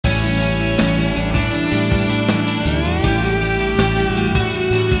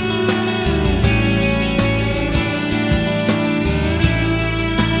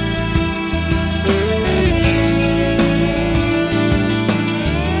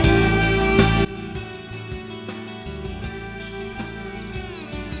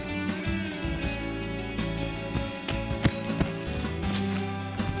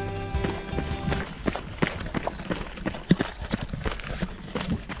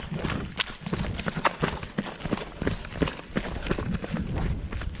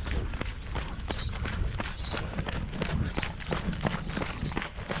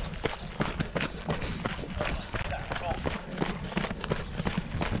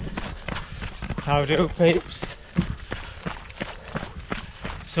How do peeps?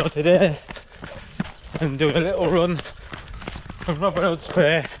 So today I'm doing a little run from Robbins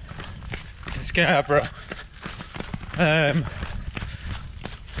to Scarborough, and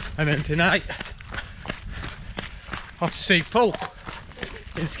then tonight off to see Pulp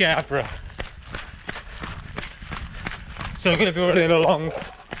in Scarborough. So I'm going to be running along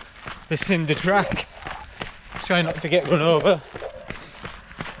the cinder track, trying not to get run over.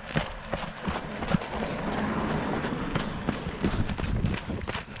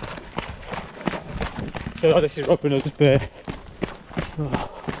 So this is Robbins Bay. Oh.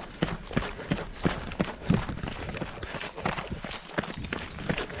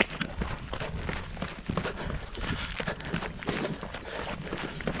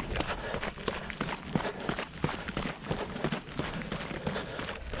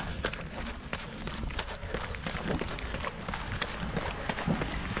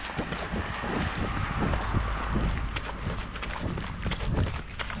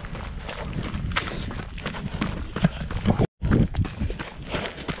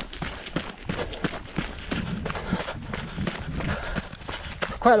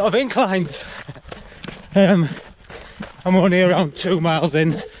 Quite a lot of inclines. I'm only around 2 miles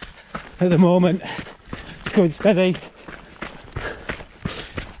in at the moment. It's going steady.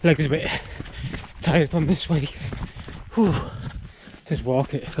 Legs a bit tired from this week. Whew. Just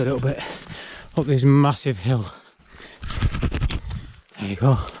walk it a little bit up this massive hill. There you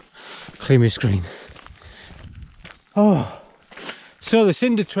go. Clear my screen. Oh, so the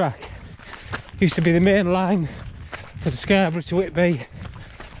cinder track used to be the main line for the Scarborough to Whitby,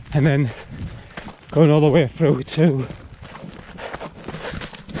 and then going all the way through to,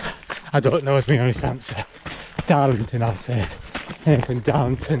 I don't know is my honest answer, Darlington I'll say, anything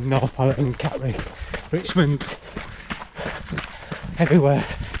down to North Palatine, Catry, Richmond, everywhere.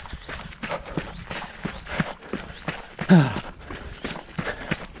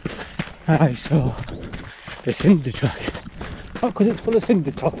 Aye, so the cinder track, oh, because it's full of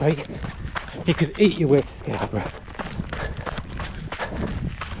cinder toffee, you could eat your way to Scarborough.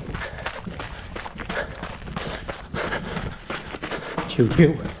 Choo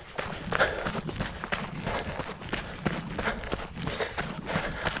choo.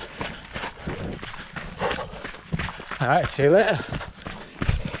 Alright, see you later.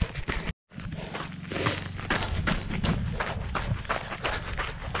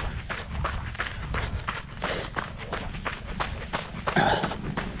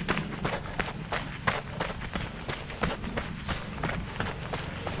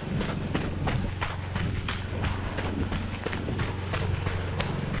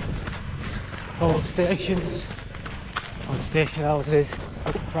 Old stations, old station houses,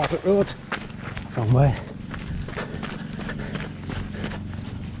 private road, wrong way.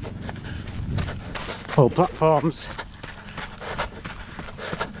 Old platforms.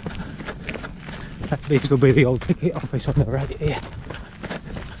 These will be the old ticket office on the right here.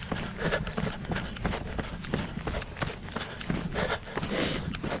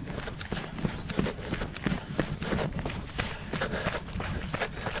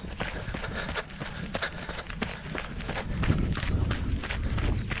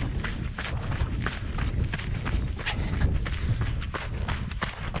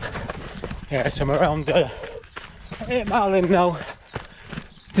 Yeah, so I'm around 8 mile in now,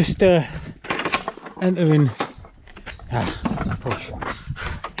 just entering, push.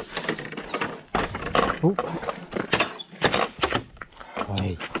 Oh.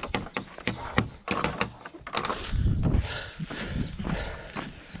 Right.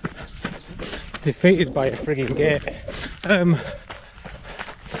 Defeated by a frigging gate.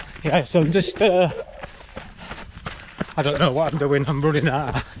 Yeah, so I'm just, I don't know what I'm doing, I'm running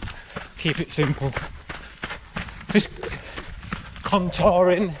out of. Keep it simple. Just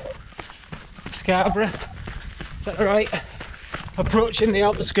contouring Scarborough. Is that right? Approaching the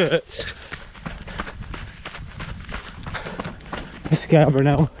outskirts of Scarborough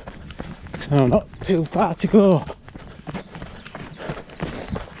now. So not too far to go.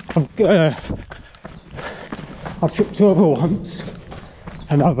 I've tripped over once,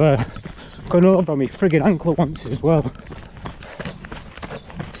 and I've gone over my frigging ankle once as well.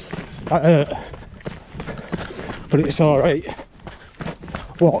 That hurt, but it's alright.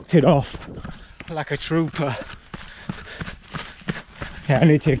 Walked it off like a trooper. Yeah, I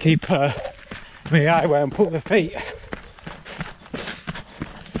need to keep my eye where and put the feet.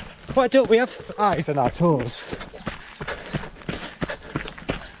 Why don't we have eyes on our toes?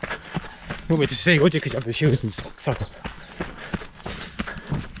 You want me to see, would you? Because you have the shoes and socks on.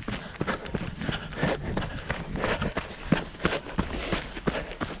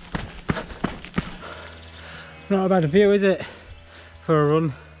 Not a bad view, is it, for a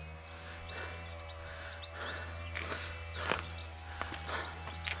run?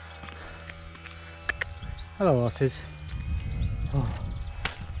 Hello horses. Oh.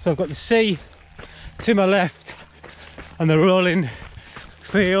 So I've got the sea to my left and the rolling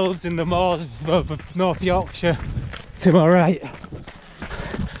fields in the moors of North Yorkshire to my right.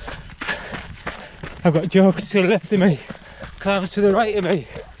 I've got jokers to the left of me, clowns to the right of me.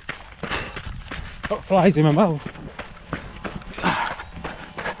 Got flies in my mouth.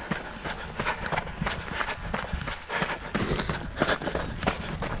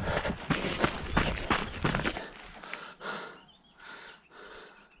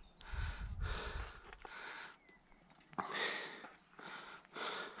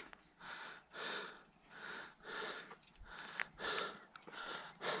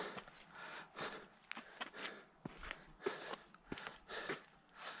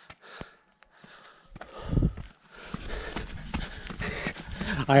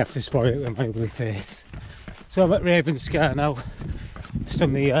 I have to spoil it with my ugly face. So I'm at Ravenscar now, just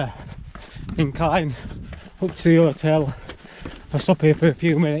on the incline up to the hotel. I'll stop here for a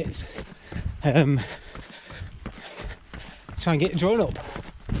few minutes, try and get drawn up.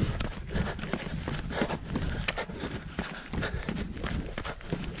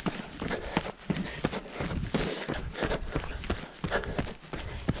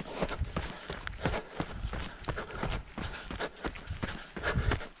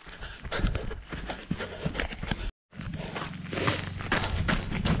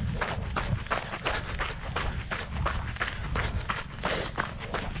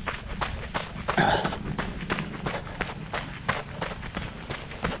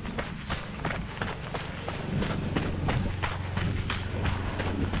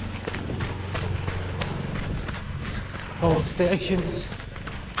 Old stations,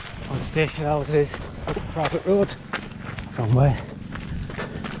 old station houses, private road, wrong way.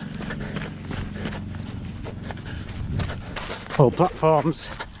 Old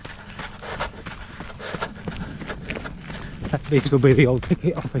platforms. These will be the old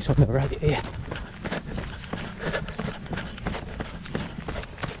ticket office on the right here.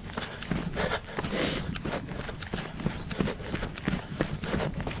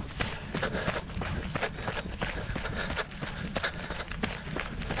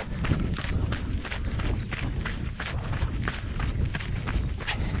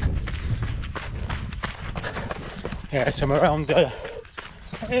 Yeah, so I'm around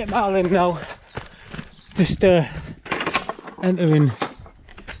 8 mile in now, just entering,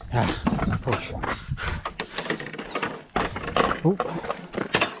 push. Oh.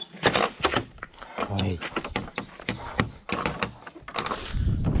 Right.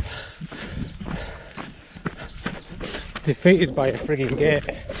 Defeated by a frigging gate.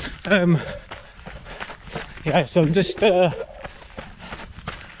 Yeah, so I'm just, I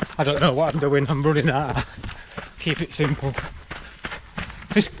don't know what I'm doing, I'm running out of. Keep it simple.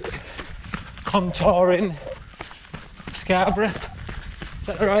 Just contouring Scarborough. Is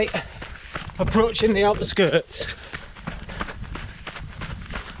that right? Approaching the outskirts.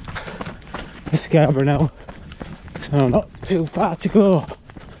 of Scarborough now, so not too far to go.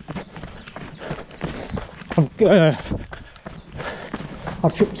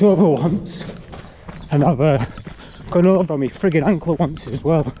 I've tripped over once, and I've gone over my frigging ankle once as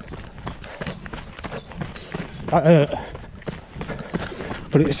well. That hurt,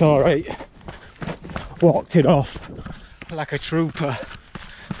 but it's alright. Walked it off like a trooper.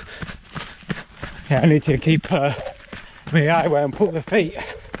 Yeah, I need to keep my eye where and put the feet.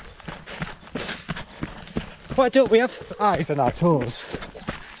 Why don't we have eyes on our toes?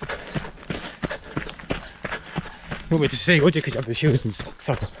 You want me to see, would you, because you have the shoes and socks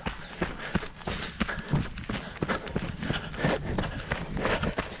on?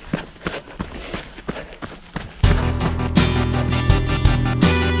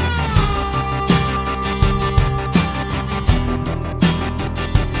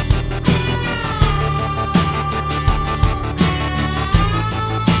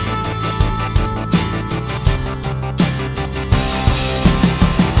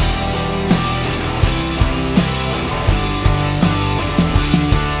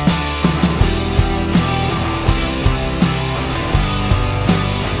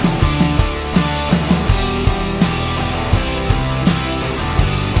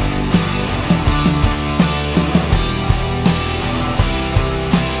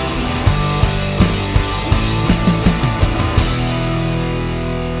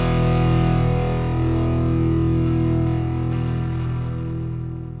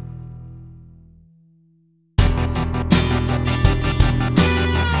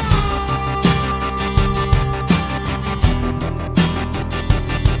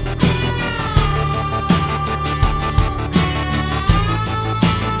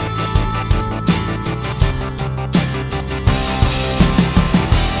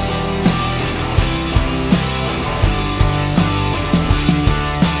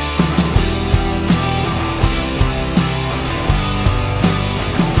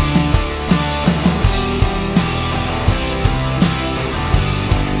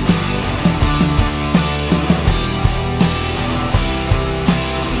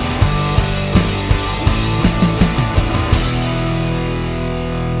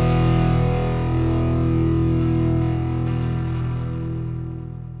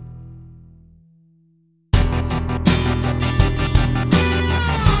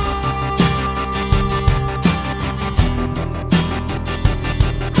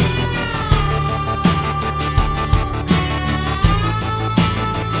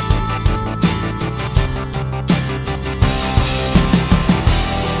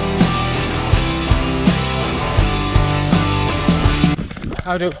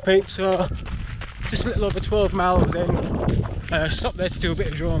 How do peeps? So just a little over 12 miles in. Stopped there to do a bit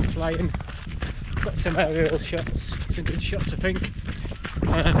of drone flying. Got some aerial shots, some good shots I think.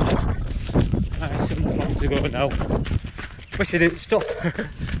 Nice, somewhere long to go now. Wish I didn't stop.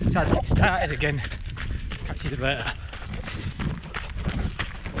 It's hard to get started again. Catch you later.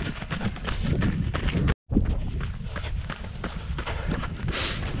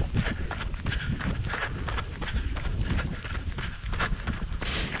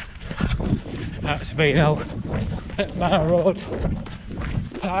 That's me now at my road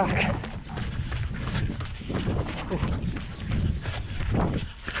park.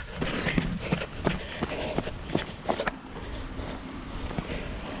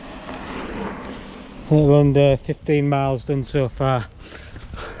 A little under 15 miles done so far.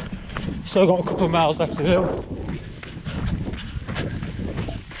 Still got a couple of miles left to do.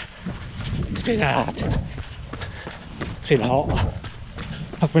 It's been hard. It's been hot.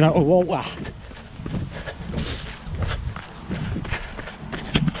 I've run out of water.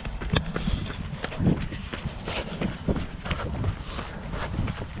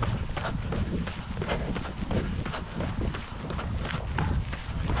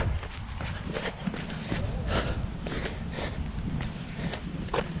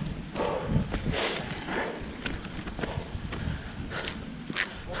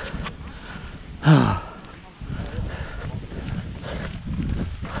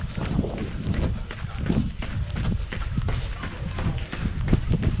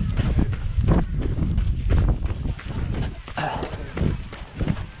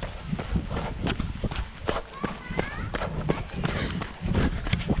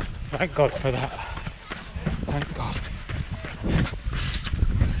 Thank God for that. Thank God.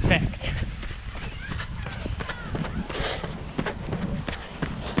 Perfect.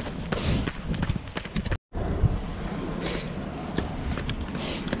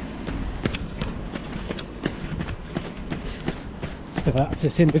 So that's the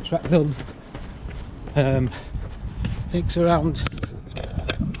cinder track done. Takes around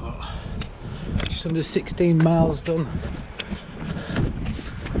just under 16 miles done.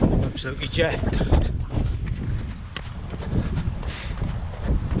 Absolutely jacked.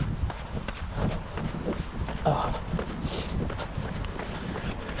 Oh.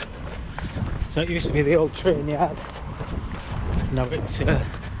 So it used to be the old train yard. Now it's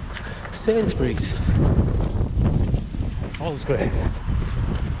Sainsbury's. Fallsgrave.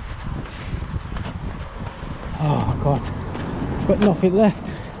 Oh God, I've got nothing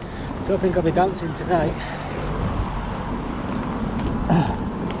left. Don't think I'll be dancing tonight.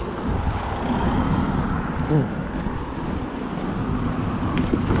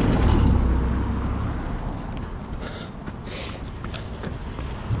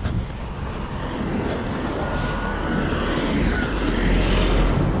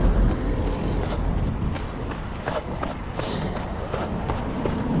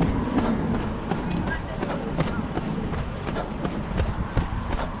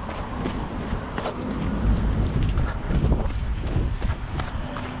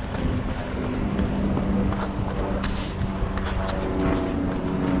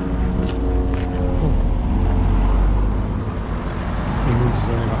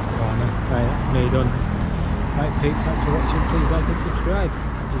 Done. Right peeps, thanks for watching, please like and subscribe.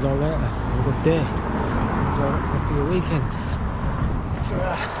 Catch us all later, have a good day, enjoy what's left of your weekend.